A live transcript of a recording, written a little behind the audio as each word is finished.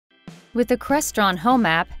With the Crestron Home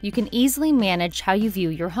App, you can easily manage how you view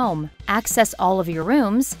your home, access all of your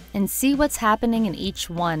rooms, and see what's happening in each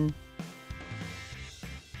one.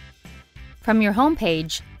 From your home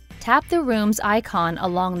page, tap the Rooms icon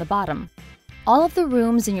along the bottom. All of the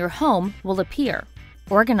rooms in your home will appear,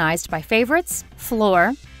 organized by favorites,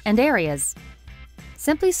 floor, and areas.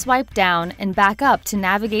 Simply swipe down and back up to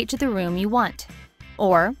navigate to the room you want.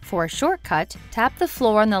 Or, for a shortcut, tap the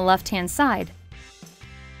floor on the left-hand side.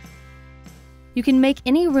 You can make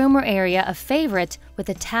any room or area a favorite with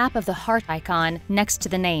a tap of the heart icon next to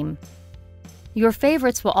the name. Your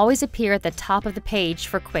favorites will always appear at the top of the page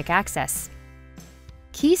for quick access.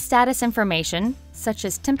 Key status information, such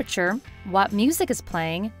as temperature, what music is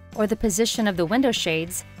playing, or the position of the window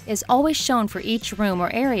shades, is always shown for each room or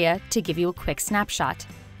area to give you a quick snapshot.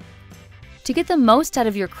 To get the most out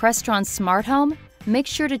of your Crestron smart home, make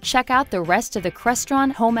sure to check out the rest of the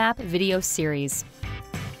Crestron Home App video series.